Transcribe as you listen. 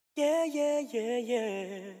Yeah, yeah, yeah,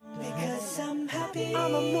 yeah. Because I'm happy,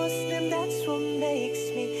 I'm a Muslim, that's what makes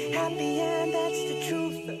me happy, and that's the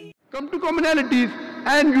truth. Come to commonalities,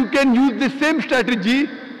 and you can use the same strategy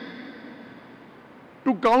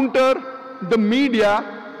to counter the media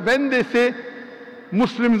when they say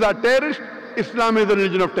Muslims are terrorists, Islam is the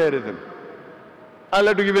religion of terrorism. I'd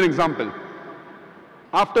like to give you an example.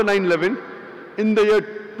 After 9/11, in the year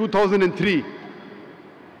 2003,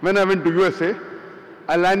 when I went to USA,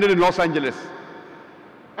 I landed in Los Angeles.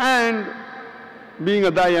 And being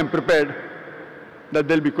a Dai, I'm prepared that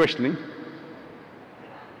they'll be questioning.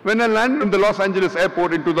 When I landed in the Los Angeles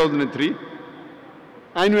airport in 2003,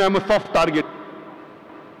 I knew I'm a soft target.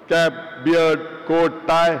 Cap, beard, coat,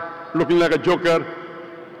 tie, looking like a joker.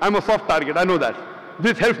 I'm a soft target, I know that.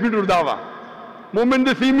 This helps me to do dawah. Moment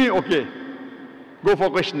they see me, okay, go for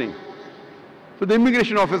questioning. So the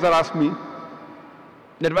immigration officer asked me,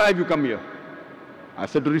 that why have you come here? I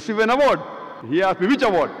said, to receive an award. He asked me, which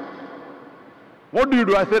award? What do you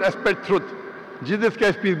do? I said, I spread truth. Jesus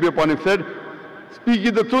Christ, peace be upon him, said, speak ye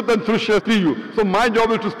the truth and truth shall free you. So my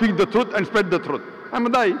job is to speak the truth and spread the truth. I'm a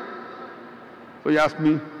Dai. So he asked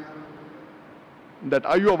me, that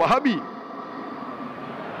are you a Wahhabi?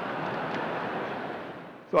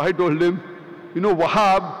 So I told him, you know,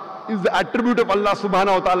 Wahhab is the attribute of Allah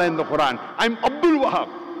subhanahu wa ta'ala in the Quran. I'm Abdul Wahhab.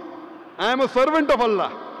 I am a servant of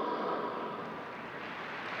Allah.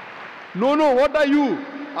 No, what are you?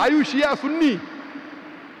 Are you Shia Sunni?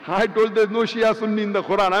 I told there's no Shia Sunni in the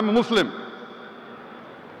Quran. I'm a Muslim.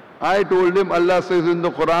 I told him Allah says in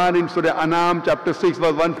the Quran in Surah Anam chapter 6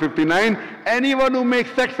 verse 159, anyone who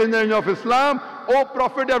makes sex in the name of Islam, oh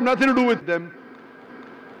Prophet, you have nothing to do with them.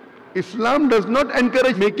 Islam does not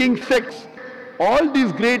encourage making sex. All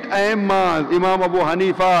these great Aimmas, Imam Abu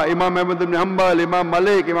Hanifa, Imam Ahmad ibn Hanbal, Imam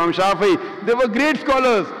Malik, Imam Shafi, they were great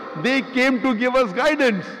scholars. They came to give us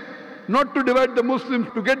guidance, not to divide the Muslims,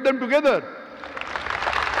 to get them together.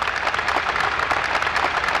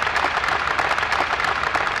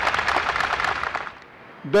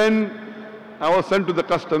 Then I was sent to the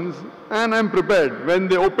customs and I'm prepared. When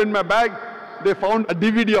they opened my bag, they found a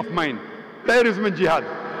DVD of mine, Terrorism and Jihad.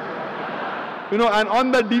 You know, and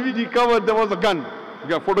on that DVD cover there was a gun,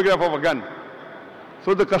 a photograph of a gun.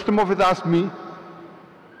 So the custom officer asked me,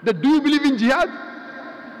 do you believe in jihad?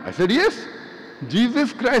 I said, yes.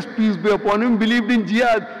 Jesus Christ, peace be upon him, believed in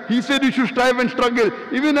jihad. He said you should strive and struggle.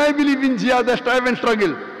 Even I believe in jihad, I strive and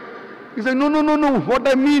struggle. He said, no. What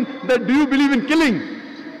I mean, that do you believe in killing?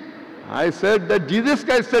 I said that Jesus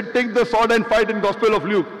Christ said, take the sword and fight in Gospel of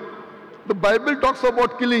Luke. The Bible talks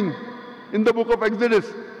about killing in the book of Exodus,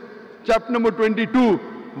 chapter number 22,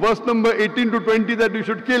 verse number 18 to 20, that you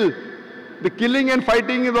should kill. The killing and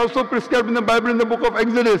fighting is also prescribed in the Bible in the book of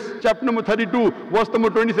Exodus, chapter number 32, verse number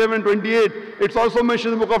 27 and 28. It's also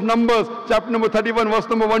mentioned in the book of Numbers, chapter number 31, verse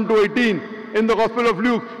number 1 to 18. In the Gospel of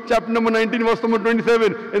Luke, chapter number 19, verse number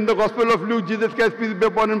 27. In the Gospel of Luke, Jesus Christ, peace be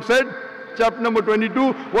upon him, said, chapter number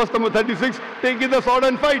 22, verse number 36, take the sword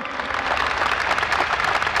and fight.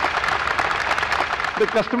 The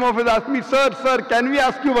customer officer asked me, sir, can we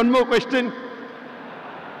ask you one more question?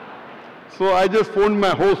 So I just phoned my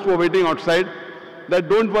host who were waiting outside that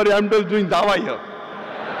don't worry, I'm just doing dawah here.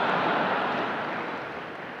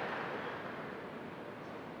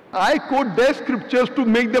 I quote their scriptures to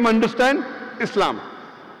make them understand Islam.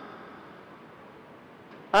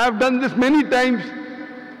 I have done this many times,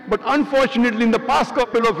 but unfortunately in the past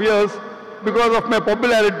couple of years, because of my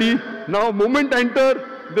popularity, now moment I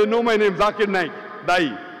enter, they know my name, Zakir Naik,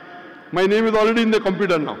 Dai. My name is already in the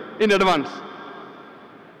computer now, in advance.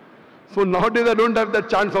 So nowadays I don't have that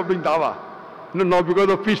chance of doing dawah. Now because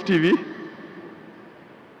of Fish TV.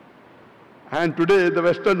 And today the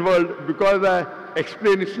Western world, because I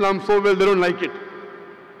explain Islam so well, they don't like it.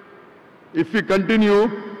 If we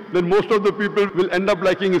continue, then most of the people will end up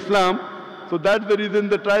liking Islam. So that's the reason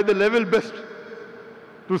they try the level best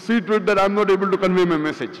to see to it that I'm not able to convey my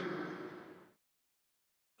message.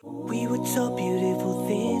 We were taught beautiful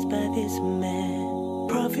things by this man,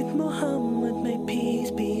 Prophet Muhammad, may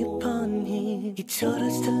peace be upon him. He taught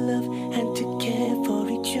us to love and to care for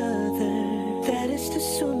each other. That is the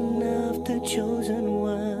sunnah of the chosen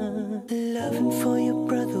one. Loving for